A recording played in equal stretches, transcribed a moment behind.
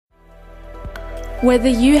Whether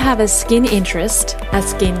you have a skin interest, a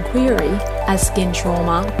skin query, a skin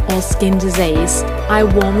trauma, or skin disease, I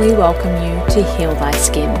warmly welcome you to Heal Thy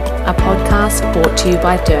Skin, a podcast brought to you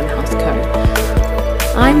by Derm Health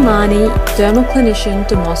Co. I'm Marnie, dermal clinician,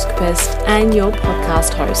 dermoscopist, and your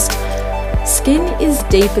podcast host. Skin is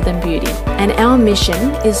deeper than beauty, and our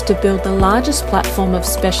mission is to build the largest platform of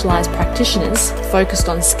specialised practitioners focused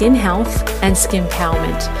on skin health and skin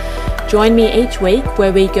empowerment. Join me each week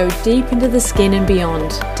where we go deep into the skin and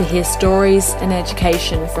beyond to hear stories and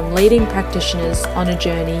education from leading practitioners on a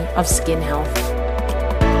journey of skin health.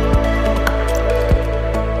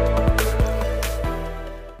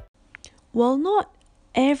 While not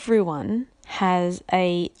everyone has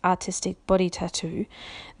a artistic body tattoo,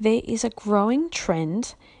 there is a growing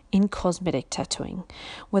trend in cosmetic tattooing,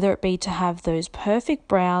 whether it be to have those perfect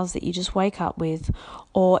brows that you just wake up with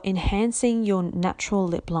or enhancing your natural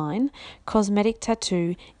lip line. Cosmetic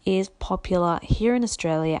tattoo is popular here in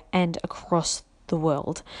Australia and across the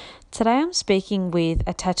world. Today I'm speaking with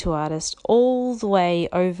a tattoo artist all the way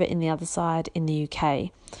over in the other side in the UK.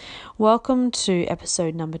 Welcome to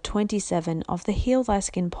episode number 27 of the Heal Thy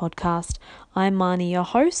Skin podcast. I'm Marnie, your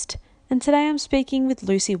host, and today I'm speaking with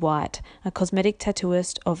Lucy White, a cosmetic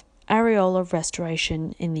tattooist of Areola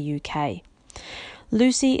Restoration in the UK.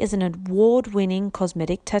 Lucy is an award-winning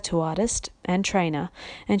cosmetic tattoo artist and trainer,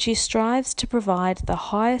 and she strives to provide the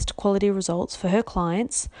highest quality results for her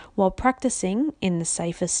clients while practicing in the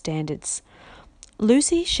safest standards.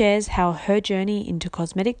 Lucy shares how her journey into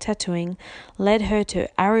cosmetic tattooing led her to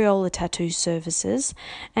Areola Tattoo Services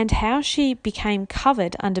and how she became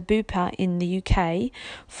covered under Bupa in the UK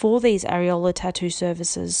for these Areola Tattoo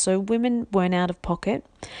Services so women weren't out of pocket,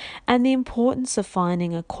 and the importance of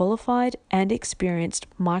finding a qualified and experienced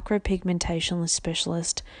micropigmentation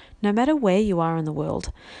specialist no matter where you are in the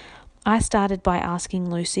world. I started by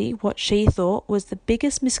asking Lucy what she thought was the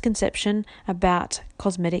biggest misconception about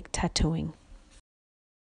cosmetic tattooing.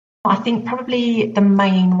 I think probably the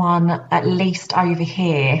main one, at least over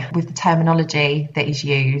here, with the terminology that is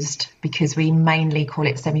used, because we mainly call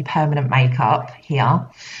it semi-permanent makeup here,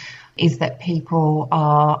 is that people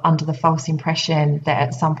are under the false impression that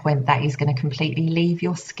at some point that is going to completely leave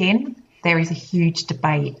your skin. There is a huge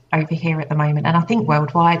debate over here at the moment, and I think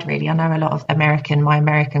worldwide really. I know a lot of my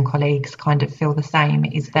American colleagues kind of feel the same,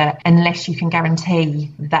 is that unless you can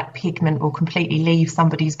guarantee that pigment will completely leave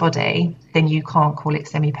somebody's body, then you can't call it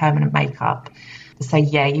semi-permanent makeup. So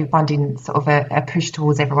yeah, you're finding sort of a push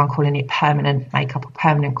towards everyone calling it permanent makeup or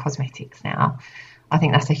permanent cosmetics now. I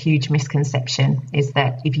think that's a huge misconception, is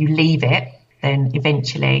that if you leave it, then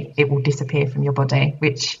eventually it will disappear from your body,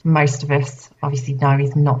 which most of us obviously know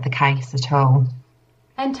is not the case at all.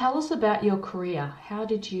 And tell us about your career. How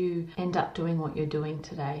did you end up doing what you're doing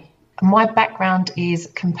today? My background is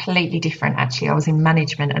completely different, actually. I was in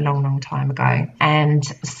management a long time ago and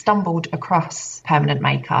stumbled across permanent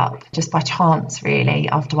makeup just by chance, really,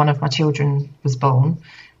 after one of my children was born,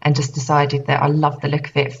 and just decided that I loved the look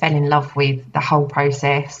of it, fell in love with the whole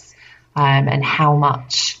process. And how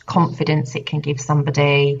much confidence it can give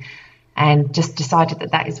somebody, and just decided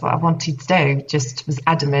that that is what I wanted to do. Just was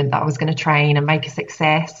adamant that I was going to train and make a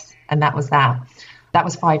success, and that was that. That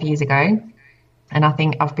was 5 years ago, and I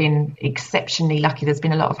think I've been exceptionally lucky. There's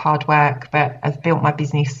been a lot of hard work, but I've built my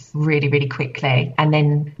business really quickly, and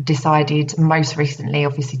then decided most recently,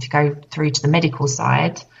 obviously, to go through to the medical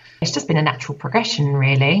side. It's just been a natural progression,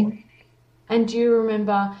 really. And do you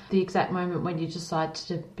remember the exact moment when you decided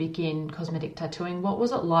to begin cosmetic tattooing? What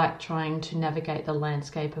was it like trying to navigate the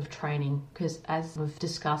landscape of training? Because as we've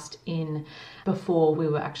discussed before we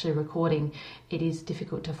were actually recording, it is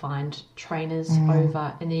difficult to find trainers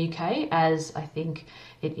over in the UK, as I think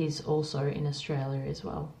it is also in Australia as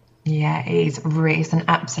well. Yeah, it's an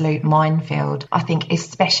absolute minefield. I think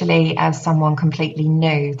especially as someone completely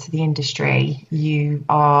new to the industry, you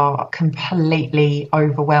are completely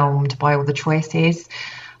overwhelmed by all the choices.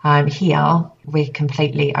 Here, we're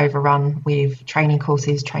completely overrun with training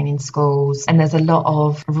courses, training schools, and there's a lot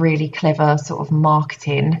of really clever sort of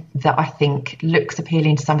marketing that I think looks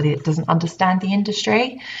appealing to somebody that doesn't understand the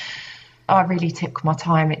industry. I really took my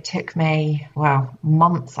time. It took me,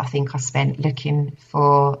 months I think I spent looking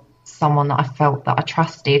for someone that I felt that I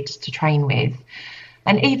trusted to train with.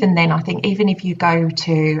 And even then, I think even if you go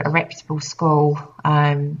to a reputable school,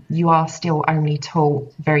 you are still only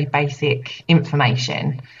taught very basic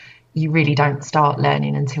information. You really don't start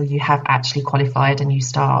learning until you have actually qualified and you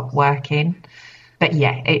start working. But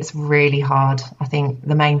yeah, it's really hard. I think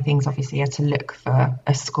the main things obviously are to look for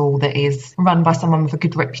a school that is run by someone with a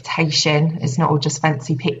good reputation. It's not all just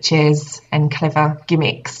fancy pictures and clever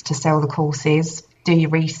gimmicks to sell the courses. do your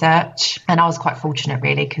research. And I was quite fortunate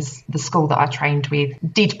really, because the school that I trained with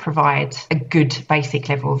did provide a good basic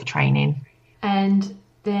level of training. And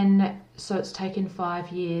then, so it's taken 5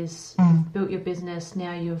 years, you've built your business,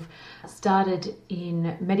 now you've started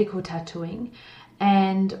in medical tattooing.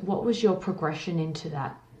 And what was your progression into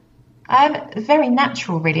that? Very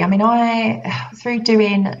natural, really. I mean, through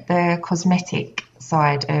doing the cosmetic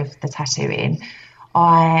side of the tattooing,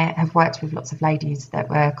 I have worked with lots of ladies that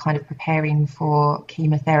were kind of preparing for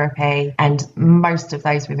chemotherapy, and most of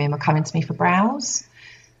those women were coming to me for brows.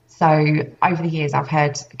 So over the years, I've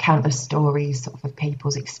heard countless stories sort of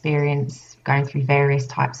people's experience going through various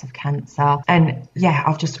types of cancer. And yeah,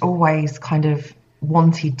 I've just always kind of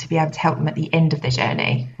wanted to be able to help them at the end of their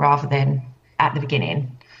journey rather than at the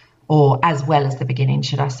beginning, or as well as the beginning,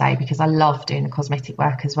 should I say, because I love doing the cosmetic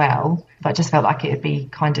work as well. But I just felt like it would be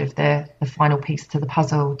kind of the final piece to the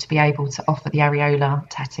puzzle to be able to offer the areola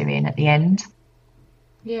tattooing at the end.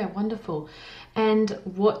 Yeah, wonderful. And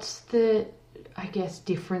what's the, I guess,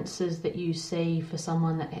 differences that you see for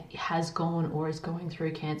someone that has gone or is going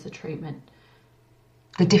through cancer treatment?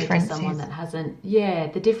 The differences. Someone that hasn't,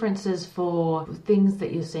 the differences for things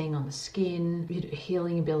that you're seeing on the skin,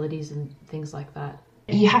 healing abilities and things like that.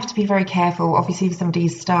 You have to be very careful. Obviously, if somebody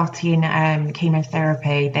is starting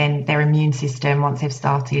chemotherapy, then their immune system, once they've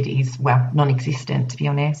started, is, well, non-existent, to be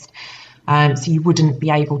honest. So you wouldn't be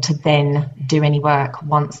able to then do any work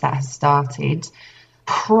once that has started.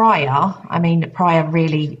 Prior,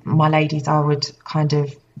 really, my ladies, I would kind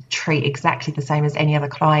of treat exactly the same as any other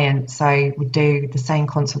client. So we do the same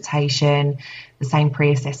consultation, the same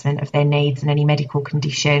pre-assessment of their needs and any medical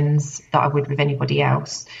conditions that I would with anybody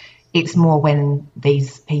else. It's more when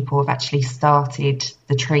these people have actually started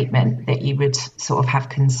the treatment that you would sort of have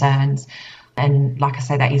concerns. And like I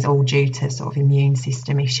say, that is all due to sort of immune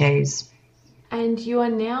system issues. And you are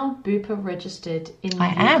now Bupa registered in the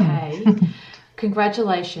UK. Am.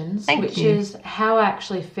 Congratulations. Thank you. Is how I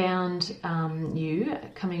actually found you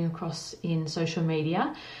coming across in social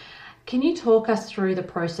media. Can you talk us through the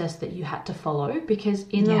process that you had to follow? Because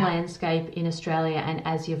in the landscape in Australia, and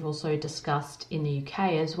as you've also discussed in the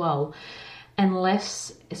UK as well,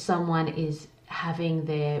 unless someone is having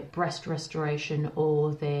their breast restoration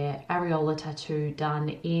or their areola tattoo done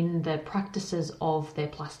in the practices of their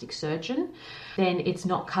plastic surgeon, then it's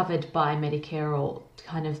not covered by Medicare or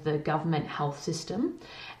kind of the government health system.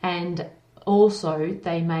 And also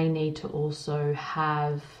they may need to also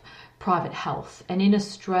have private health. And in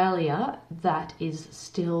Australia, that is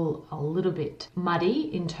still a little bit muddy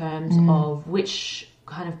in terms of which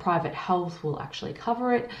kind of private health will actually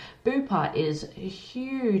cover it. Bupa is a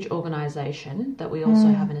huge organisation that we also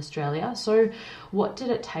have in Australia. So what did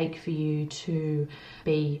it take for you to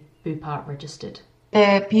be Bupa registered?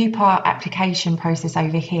 The Bupa application process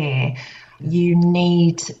over here, you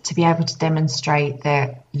need to be able to demonstrate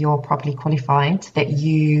that you're properly qualified, that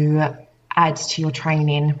you add to your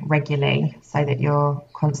training regularly so that you're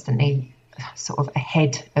constantly sort of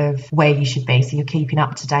ahead of where you should be. So you're keeping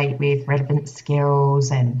up to date with relevant skills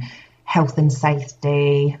and health and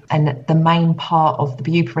safety. And the main part of the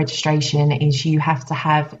Bupa registration is you have to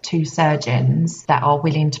have 2 surgeons that are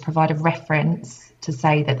willing to provide a reference to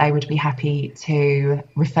say that they would be happy to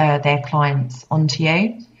refer their clients onto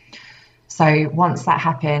you. So once that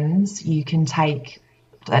happens, you can take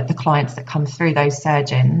the clients that come through those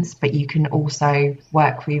surgeons, but you can also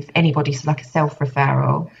work with anybody, so like a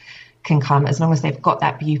self-referral can come, as long as they've got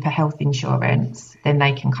that Bupa health insurance, then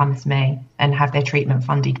they can come to me and have their treatment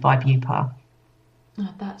funded by Bupa.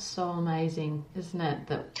 Oh, that's so amazing, isn't it,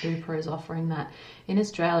 that Bupa is offering that. In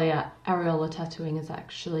Australia, areola tattooing is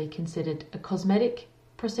actually considered a cosmetic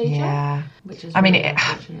procedure, which is really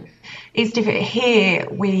unfortunate. It's different. Here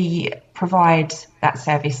we provide that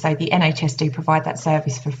service, so the NHS do provide that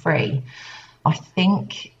service for free. I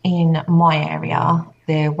think in my area,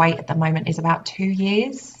 the wait at the moment is about 2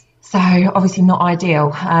 years. So obviously not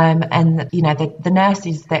ideal. And, you know, the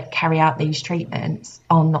nurses that carry out these treatments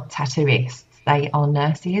are not tattooists. They are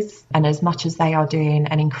nurses. And as much as they are doing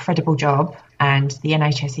an incredible job and the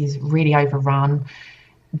NHS is really overrun,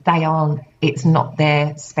 it's not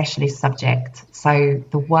their specialist subject. So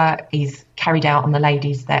the work is carried out on the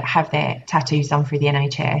ladies that have their tattoos done through the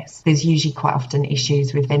NHS. There's usually quite often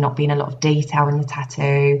issues with there not being a lot of detail in the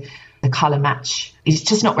tattoo. The colour match is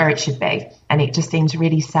just not where it should be. And it just seems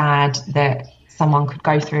really sad that someone could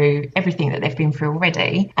go through everything that they've been through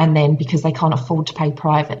already, and then because they can't afford to pay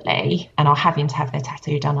privately and are having to have their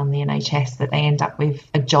tattoo done on the NHS, that they end up with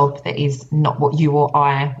a job that is not what you or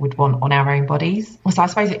I would want on our own bodies. So I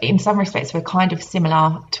suppose in some respects we're kind of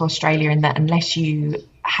similar to Australia in that unless you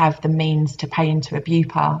have the means to pay into a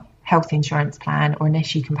Bupa health insurance plan or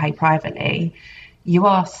unless you can pay privately, you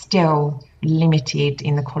are still limited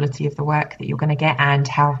in the quality of the work that you're going to get and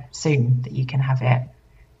how soon that you can have it.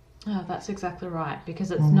 Oh, that's exactly right,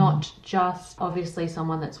 because it's not just obviously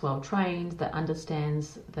someone that's well trained, that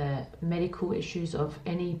understands the medical issues of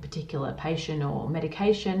any particular patient or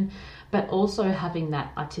medication, but also having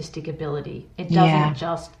that artistic ability. It doesn't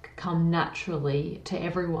just come naturally to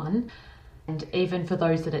everyone. And even for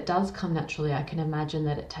those that it does come naturally, I can imagine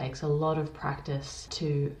that it takes a lot of practice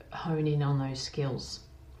to hone in on those skills.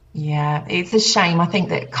 Yeah, it's a shame. I think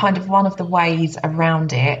that kind of one of the ways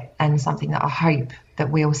around it, and something that I hope that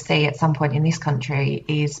we'll see at some point in this country,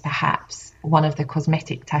 is perhaps one of the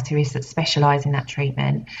cosmetic tattooists that specialise in that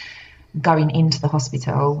treatment going into the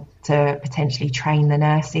hospital to potentially train the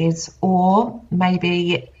nurses, or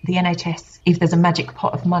maybe the NHS, if there's a magic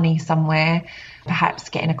pot of money somewhere, perhaps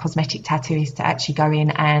getting a cosmetic tattooist to actually go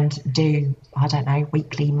in and do, I don't know,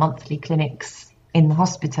 weekly, monthly clinics in the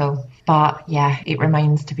hospital. But yeah, it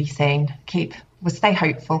remains to be seen. We'll stay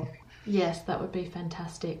hopeful. Yes, that would be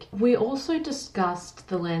fantastic. We also discussed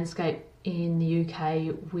the landscape in the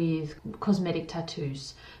UK with cosmetic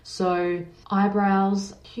tattoos. So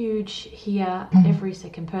eyebrows, huge here. Every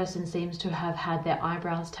second person seems to have had their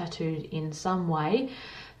eyebrows tattooed in some way.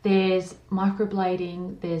 There's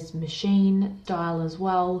microblading, there's machine style as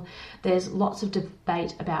well. There's lots of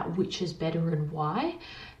debate about which is better and why.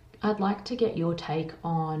 I'd like to get your take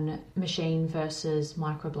on machine versus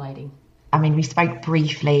microblading. I mean, we spoke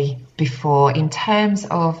briefly before. In terms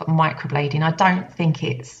of microblading, I don't think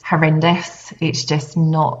it's horrendous. It's just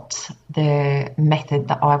not the method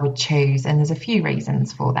that I would choose. And there's a few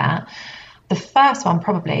reasons for that. The first one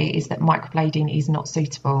probably is that microblading is not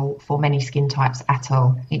suitable for many skin types at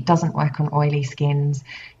all. It doesn't work on oily skins,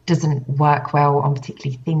 doesn't work well on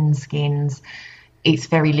particularly thin skins. It's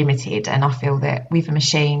very limited, and I feel that with a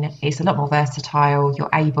machine, it's a lot more versatile.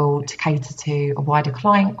 You're able to cater to a wider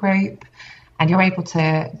client group, and you're able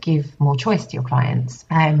to give more choice to your clients.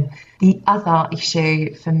 The other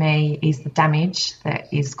issue for me is the damage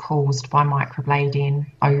that is caused by microblading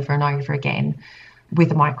over and over again. With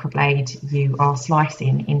a microblade, you are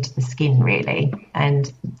slicing into the skin, really. And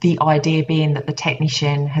the idea being that the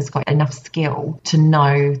technician has got enough skill to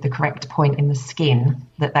know the correct point in the skin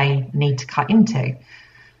that they need to cut into.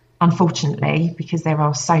 Unfortunately, because there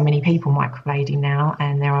are so many people microblading now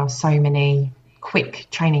and there are so many quick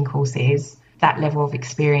training courses, that level of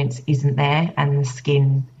experience isn't there, and the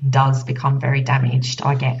skin does become very damaged.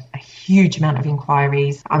 I get a huge amount of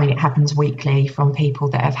inquiries. I mean, it happens weekly from people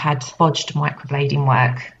that have had bodged microblading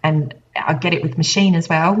work, and I get it with machine as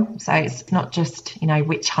well. So it's not just,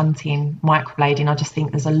 witch hunting microblading. I just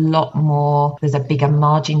think there's a bigger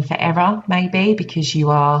margin for error, maybe, because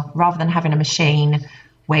you are, rather than having a machine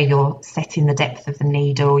where you're setting the depth of the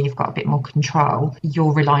needle, you've got a bit more control,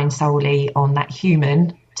 you're relying solely on that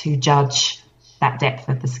human to judge that depth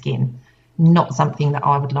of the skin. Not something that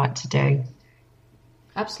I would like to do.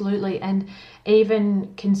 Absolutely. And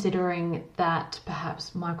even considering that perhaps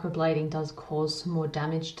microblading does cause some more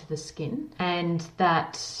damage to the skin, and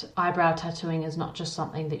that eyebrow tattooing is not just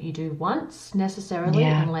something that you do once necessarily,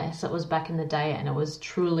 unless it was back in the day and it was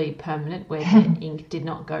truly permanent where the ink did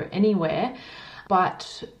not go anywhere.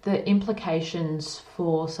 But the implications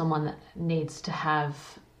for someone that needs to have,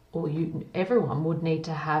 everyone would need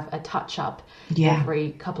to have a touch-up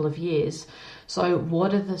every couple of years. So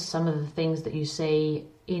what are some of the things that you see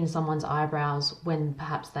in someone's eyebrows when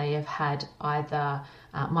perhaps they have had either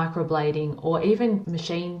microblading or even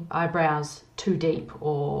machine eyebrows too deep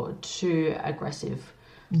or too aggressive?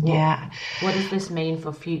 What does this mean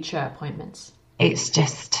for future appointments?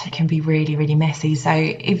 It can be really, really messy. So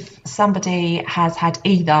if somebody has had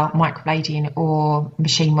either microblading or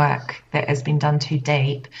machine work that has been done too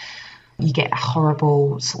deep, you get a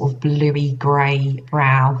horrible sort of bluey grey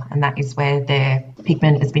brow, and that is where the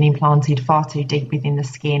pigment has been implanted far too deep within the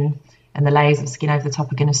skin, and the layers of skin over the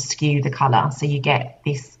top are going to skew the colour. So you get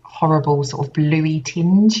this horrible sort of bluey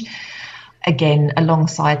tinge. Again,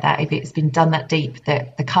 alongside that, if it's been done that deep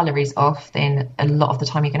that the colour is off, then a lot of the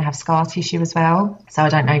time you're going to have scar tissue as well. So I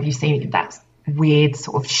don't know if you've seen that weird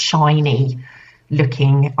sort of shiny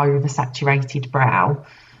looking oversaturated brow.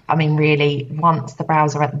 I mean, really, once the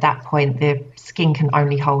brows are at that point, the skin can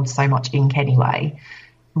only hold so much ink anyway.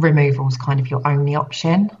 Removal is kind of your only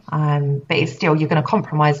option. But it's still, you're going to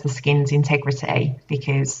compromise the skin's integrity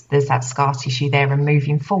because there's that scar tissue there, and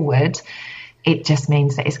moving forward, it just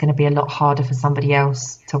means that it's going to be a lot harder for somebody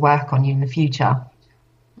else to work on you in the future.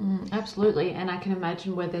 Absolutely. And I can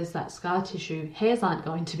imagine where there's that scar tissue, hairs aren't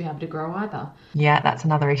going to be able to grow either. Yeah, that's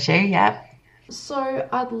another issue, yeah. So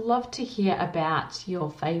I'd love to hear about your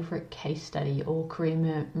favourite case study or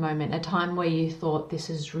career moment, a time where you thought, this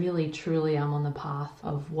is really, truly, I'm on the path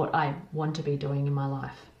of what I want to be doing in my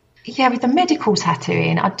life. Yeah, with the medical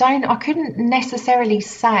tattooing, I couldn't necessarily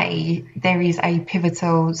say there is a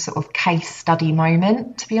pivotal sort of case study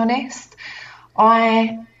moment, to be honest.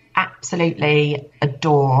 I absolutely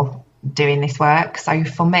adore doing this work. So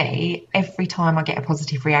for me, every time I get a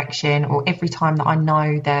positive reaction, or every time that I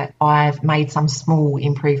know that I've made some small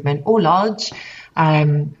improvement or large,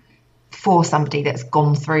 for somebody that's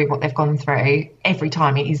gone through what they've gone through, every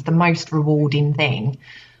time it is the most rewarding thing.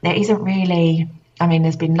 There isn't really,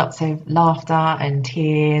 there's been lots of laughter and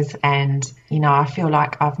tears, and, I feel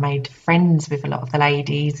like I've made friends with a lot of the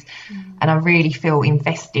ladies, and I really feel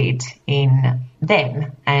invested in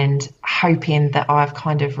them and hoping that I've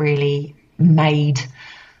kind of really made,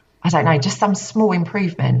 just some small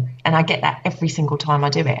improvement. And I get that every single time I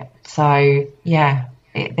do it. So, yeah,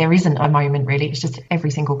 there isn't a moment really. It's just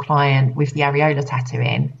every single client with the areola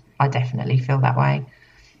tattooing, I definitely feel that way.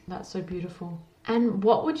 That's so beautiful. And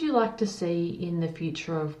what would you like to see in the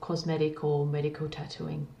future of cosmetic or medical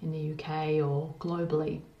tattooing in the UK or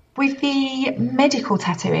globally? With the medical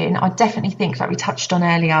tattooing, I definitely think, like we touched on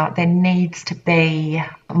earlier, there needs to be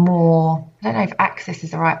more, I don't know if access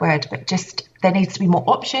is the right word, but just there needs to be more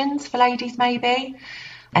options for ladies maybe.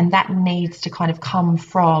 And that needs to kind of come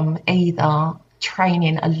from either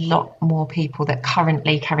training a lot more people that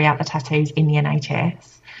currently carry out the tattoos in the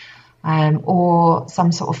NHS, or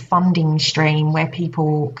some sort of funding stream where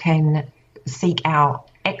people can seek out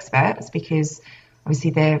experts, because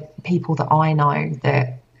obviously the people that I know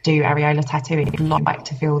that do areola tattooing like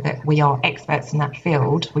to feel that we are experts in that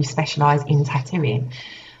field. We specialise in tattooing.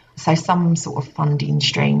 So some sort of funding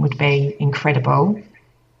stream would be incredible.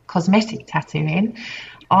 Cosmetic tattooing,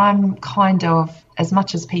 I'm kind of, as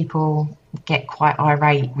much as people get quite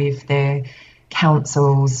irate with the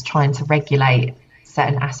councils trying to regulate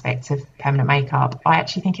certain aspects of permanent makeup, I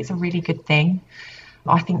actually think it's a really good thing.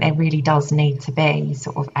 I think there really does need to be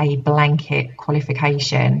sort of a blanket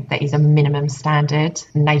qualification that is a minimum standard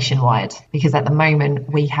nationwide, because at the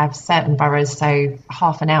moment we have certain boroughs, so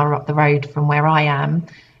half an hour up the road from where I am,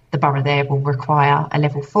 the borough there will require a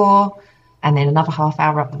level 4, and then another half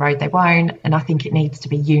hour up the road they won't. And I think it needs to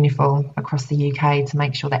be uniform across the UK to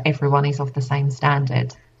make sure that everyone is of the same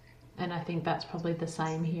standard. And I think that's probably the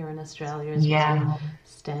same here in Australia as well,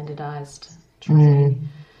 standardised training.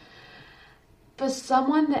 For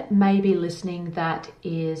someone that may be listening that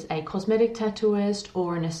is a cosmetic tattooist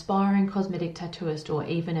or an aspiring cosmetic tattooist or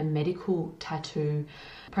even a medical tattoo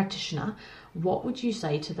practitioner, what would you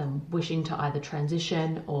say to them wishing to either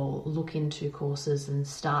transition or look into courses and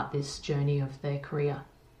start this journey of their career?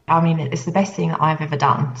 It's the best thing that I've ever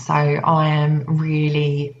done. So I am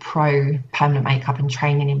really pro permanent makeup and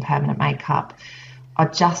training in permanent makeup. I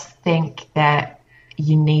just think that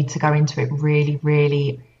you need to go into it really,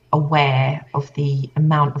 really aware of the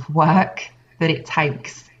amount of work that it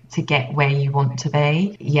takes to get where you want to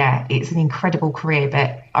be. Yeah, it's an incredible career,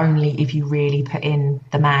 but only if you really put in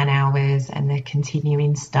the man hours and the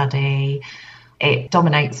continuing study. It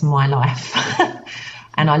dominates my life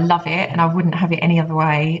and I love it, and I wouldn't have it any other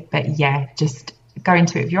way. But yeah, just go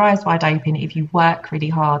into it with your eyes wide open. If you work really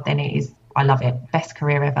hard, then it is, I love it, best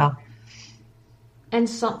career ever. And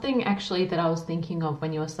something actually that I was thinking of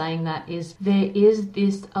when you were saying that is there is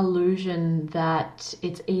this illusion that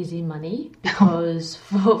it's easy money, because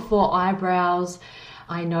for eyebrows,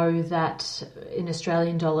 I know that in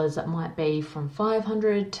Australian dollars it might be from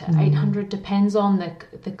 500 to 800, depends on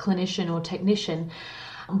the clinician or technician.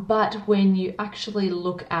 But when you actually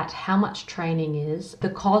look at how much training is, the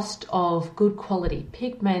cost of good quality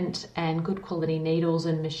pigment and good quality needles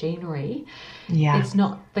and machinery, it's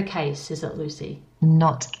not the case, is it, Lucy?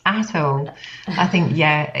 Not at all. I think,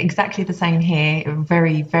 exactly the same here. A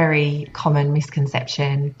very, very common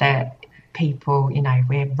misconception that people,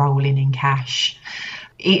 we're rolling in cash.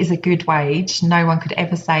 It is a good wage. No one could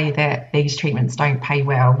ever say that these treatments don't pay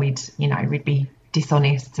well. We'd be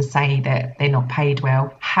dishonest to say that they're not paid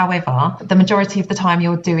well. However, the majority of the time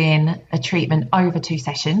you're doing a treatment over 2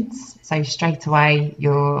 sessions. So straight away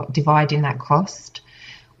you're dividing that cost.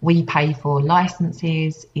 We pay for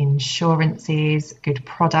licenses, insurances, good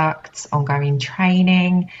products, ongoing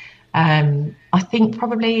training. I think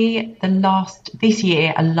probably this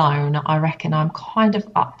year alone, I reckon I'm kind of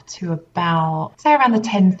up to about, say, around the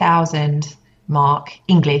 10,000 mark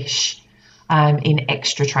English in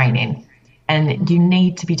extra training. And you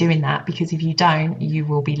need to be doing that, because if you don't, you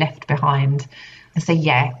will be left behind. So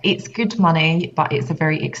yeah, it's good money, but it's a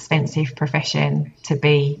very expensive profession to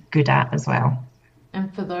be good at as well.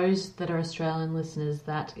 And for those that are Australian listeners,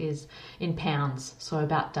 that is in pounds, so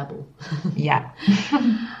about double. Yeah.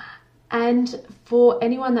 And for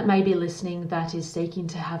anyone that may be listening that is seeking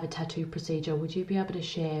to have a tattoo procedure, would you be able to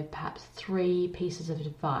share perhaps 3 pieces of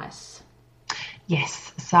advice?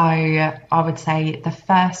 Yes. So I would say the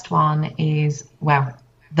first one is, well,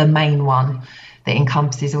 the main one that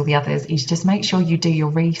encompasses all the others is just make sure you do your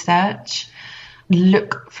research.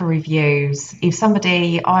 Look for reviews. If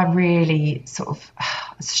somebody, I really sort of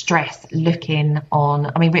stress looking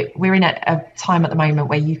on, I mean, we're in a time at the moment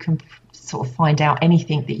where you can sort of find out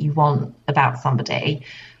anything that you want about somebody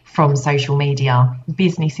from social media.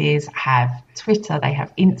 Businesses have Twitter, they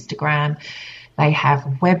have Instagram, they have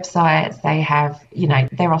websites, they have,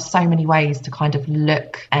 there are so many ways to kind of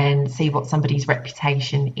look and see what somebody's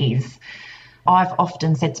reputation is. I've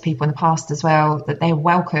often said to people in the past as well that they're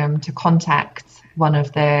welcome to contact one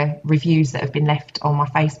of the reviews that have been left on my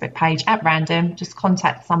Facebook page at random. Just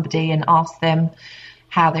contact somebody and ask them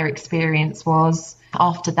how their experience was.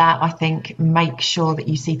 After that, I think make sure that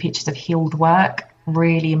you see pictures of healed work,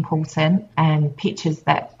 really important, and pictures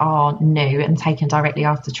that are new and taken directly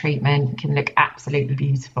after treatment can look absolutely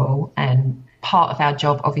beautiful. And part of our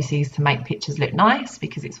job obviously is to make pictures look nice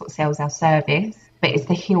because it's what sells our service, but it's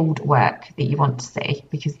the healed work that you want to see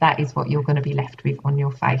because that is what you're going to be left with on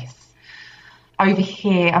your face. Over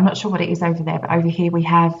here, I'm not sure what it is over there, but over here we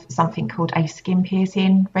have something called a skin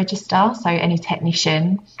piercing register. So any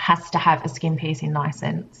technician has to have a skin piercing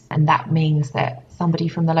license. And that means that somebody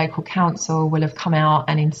from the local council will have come out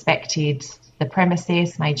and inspected the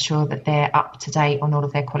premises, made sure that they're up to date on all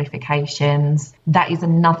of their qualifications. That is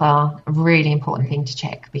another really important thing to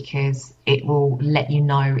check because it will let you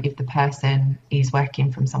know if the person is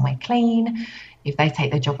working from somewhere clean, if they take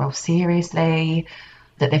their job role seriously,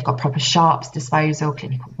 that they've got proper sharps disposal,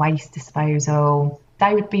 clinical waste disposal.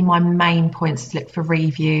 They would be my main points to look for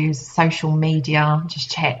reviews, social media,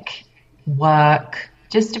 just check work.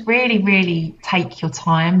 Just really, really take your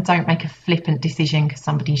time. Don't make a flippant decision because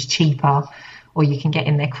somebody's cheaper or you can get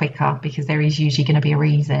in there quicker because there is usually going to be a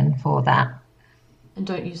reason for that. And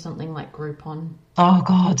don't use something like Groupon. Oh,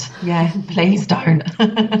 God. Yeah, please don't.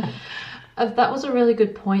 That was a really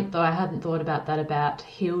good point, though. I hadn't thought about that, about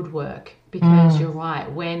healed work, because you're right.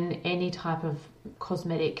 When any type of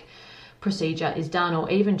cosmetic procedure is done, or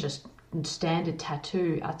even just standard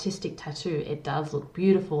tattoo, artistic tattoo, it does look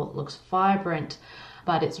beautiful. It looks vibrant,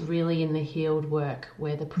 but it's really in the healed work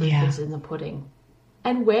where the proof is in the pudding.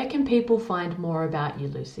 And where can people find more about you,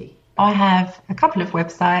 Lucy? I have a couple of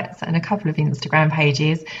websites and a couple of Instagram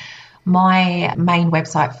pages. My main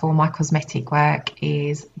website for my cosmetic work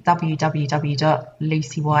is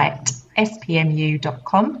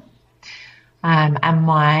www.lucywhitespmu.com. And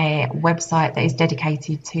my website that is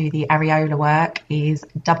dedicated to the areola work is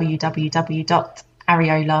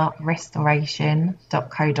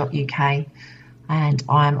www.areolarestoration.co.uk. And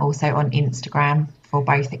I'm also on Instagram for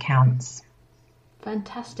both accounts.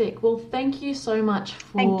 Fantastic. Well, thank you so much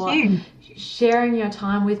for sharing your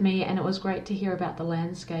time with me, and it was great to hear about the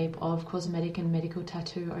landscape of cosmetic and medical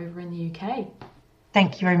tattoo over in the UK.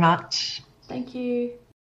 Thank you very much. Thank you.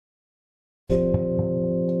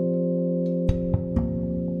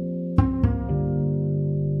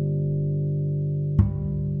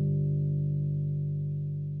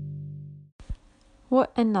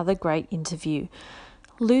 What another great interview.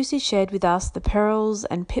 Lucy shared with us the perils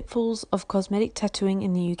and pitfalls of cosmetic tattooing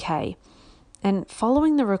in the UK. And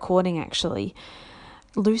following the recording, actually,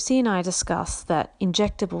 Lucy and I discussed that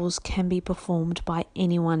injectables can be performed by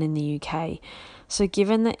anyone in the UK. So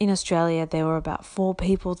given that in Australia there were about 4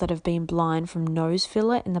 people that have been blind from nose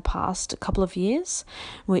filler in the past couple of years,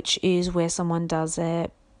 which is where someone does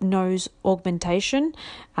a nose augmentation,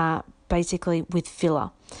 basically with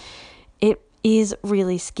filler. It is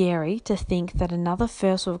really scary to think that another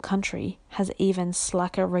first world country has even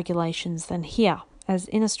slacker regulations than here, as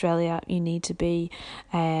in Australia you need to be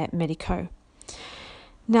a medico.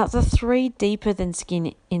 Now, the 3 deeper than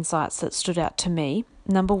skin insights that stood out to me.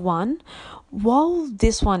 Number 1, while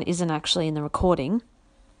this one isn't actually in the recording,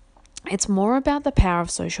 it's more about the power of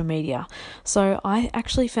social media. So I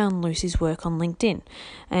actually found Lucy's work on LinkedIn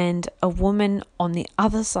and a woman on the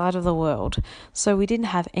other side of the world. So we didn't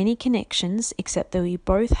have any connections except that we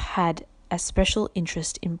both had a special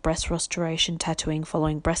interest in breast restoration tattooing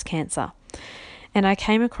following breast cancer. And I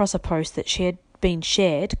came across a post that she had been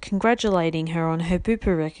shared congratulating her on her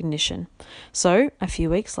bupa recognition. So a few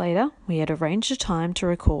weeks later, we had arranged a time to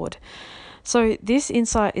record. So this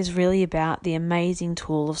insight is really about the amazing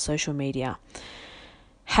tool of social media.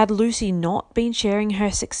 Had Lucy not been sharing her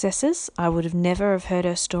successes, I would have never have heard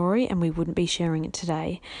her story and we wouldn't be sharing it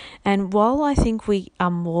today. And while I think we are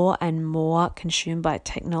more and more consumed by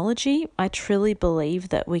technology, I truly believe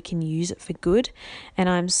that we can use it for good. And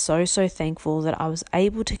I'm so thankful that I was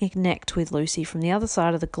able to connect with Lucy from the other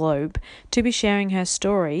side of the globe to be sharing her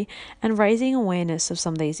story and raising awareness of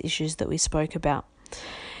some of these issues that we spoke about.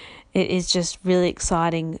 It is just really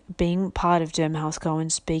exciting being part of Derm Health Go and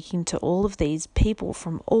speaking to all of these people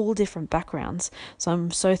from all different backgrounds. So I'm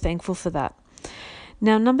so thankful for that.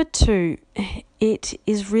 Now, number 2, it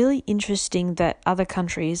is really interesting that other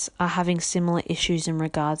countries are having similar issues in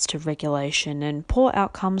regards to regulation and poor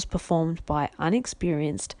outcomes performed by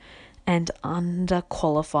unexperienced and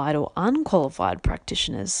underqualified or unqualified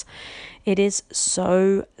practitioners. It is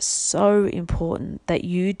so important that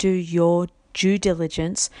you do your due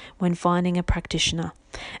diligence when finding a practitioner,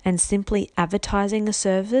 and simply advertising a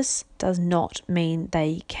service does not mean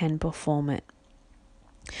they can perform it.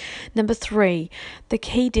 Number 3, the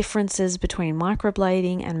key differences between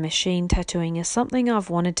microblading and machine tattooing is something I've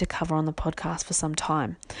wanted to cover on the podcast for some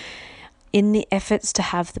time. In the efforts to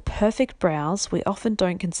have the perfect brows, we often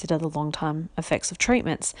don't consider the long-term effects of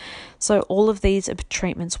treatments. So all of these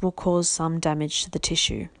treatments will cause some damage to the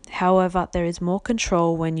tissue. However, there is more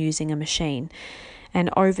control when using a machine. And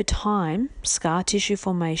over time, scar tissue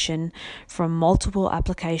formation from multiple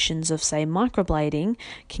applications of, say, microblading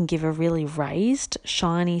can give a really raised,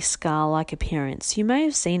 shiny, scar-like appearance. You may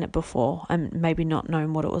have seen it before and maybe not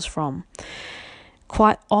known what it was from.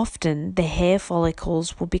 Quite often, the hair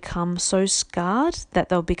follicles will become so scarred that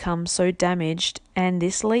they'll become so damaged, and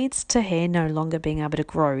this leads to hair no longer being able to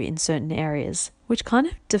grow in certain areas, which kind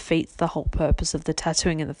of defeats the whole purpose of the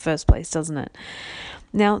tattooing in the first place, doesn't it?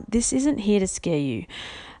 Now, this isn't here to scare you,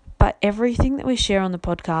 but everything that we share on the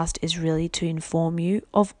podcast is really to inform you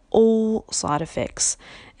of all side effects,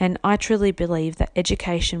 and I truly believe that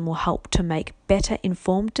education will help to make better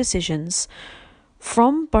informed decisions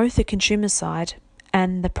from both the consumer side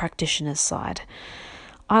and the practitioner's side.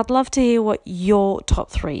 I'd love to hear what your top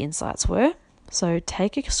 3 insights were. So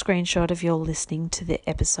take a screenshot of your listening to the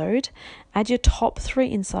episode, add your top 3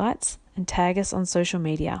 insights, and tag us on social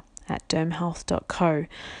media at dermhealth.co.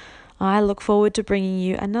 I look forward to bringing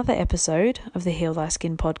you another episode of the Heal Thy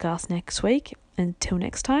Skin podcast next week. Until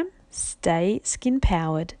next time, stay skin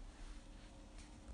powered.